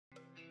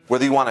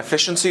Whether you want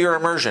efficiency or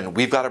immersion,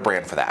 we've got a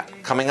brand for that.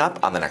 Coming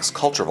up on the next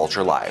Culture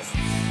Vulture Live.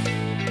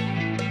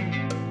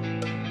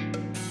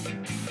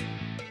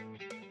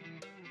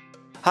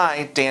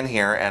 Hi, Dan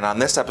here, and on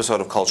this episode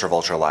of Culture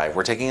Vulture Live,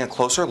 we're taking a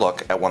closer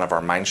look at one of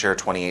our Mindshare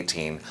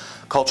 2018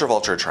 Culture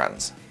Vulture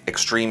trends,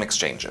 extreme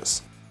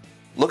exchanges.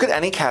 Look at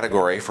any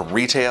category from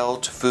retail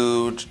to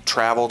food,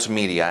 travel to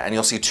media, and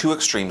you'll see two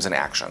extremes in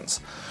actions,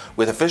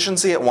 with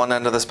efficiency at one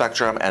end of the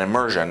spectrum and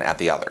immersion at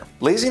the other.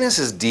 Laziness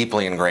is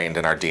deeply ingrained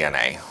in our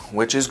DNA,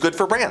 which is good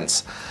for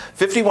brands.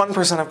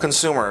 51% of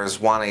consumers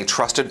want a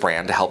trusted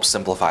brand to help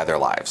simplify their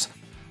lives.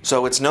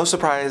 So it's no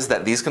surprise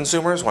that these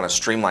consumers want a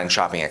streamlined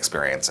shopping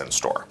experience in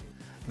store.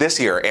 This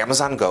year,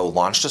 Amazon Go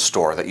launched a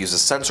store that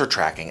uses sensor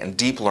tracking and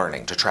deep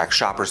learning to track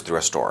shoppers through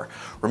a store,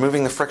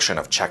 removing the friction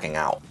of checking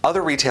out.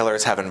 Other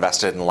retailers have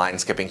invested in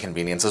line-skipping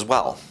convenience as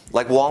well,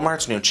 like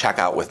Walmart's new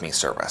Checkout With Me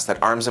service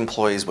that arms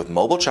employees with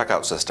mobile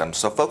checkout systems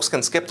so folks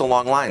can skip the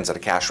long lines at a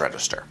cash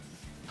register.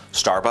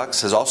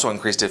 Starbucks has also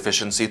increased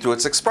efficiency through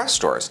its express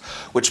stores,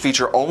 which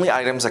feature only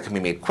items that can be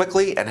made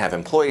quickly and have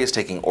employees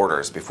taking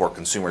orders before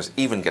consumers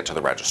even get to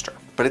the register.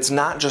 But it's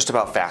not just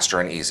about faster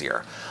and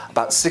easier.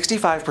 About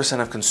 65%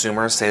 of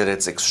consumers say that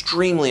it's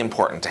extremely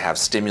important to have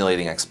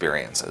stimulating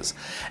experiences,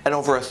 and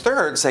over a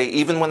third say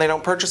even when they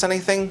don't purchase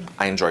anything,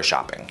 I enjoy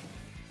shopping.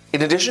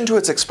 In addition to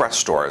its express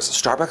stores,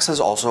 Starbucks has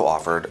also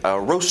offered a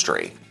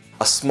roastery,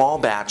 a small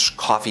batch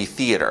coffee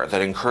theater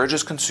that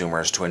encourages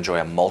consumers to enjoy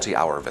a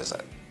multi-hour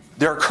visit.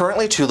 There are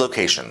currently 2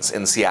 locations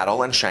in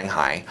Seattle and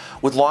Shanghai,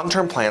 with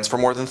long-term plans for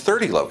more than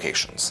 30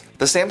 locations.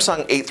 The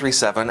Samsung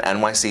 837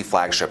 NYC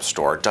flagship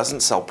store doesn't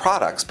sell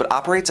products, but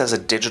operates as a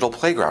digital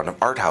playground of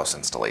art house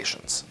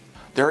installations.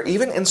 There are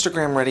even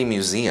Instagram-ready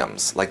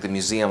museums, like the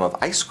Museum of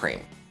Ice Cream,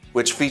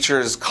 which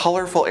features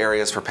colorful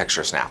areas for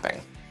picture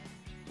snapping.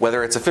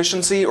 Whether it's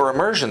efficiency or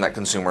immersion that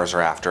consumers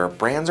are after,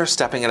 brands are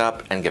stepping it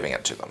up and giving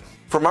it to them.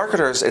 For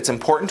marketers, it's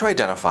important to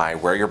identify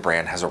where your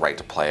brand has a right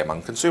to play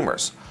among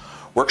consumers.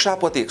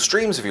 Workshop what the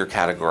extremes of your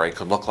category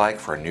could look like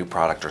for a new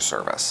product or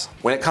service.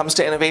 When it comes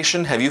to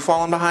innovation, have you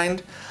fallen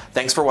behind?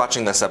 Thanks for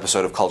watching this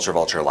episode of Culture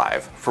Vulture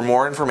Live. For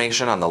more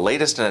information on the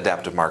latest in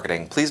adaptive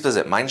marketing, please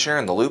visit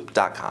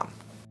mindshareintheloop.com.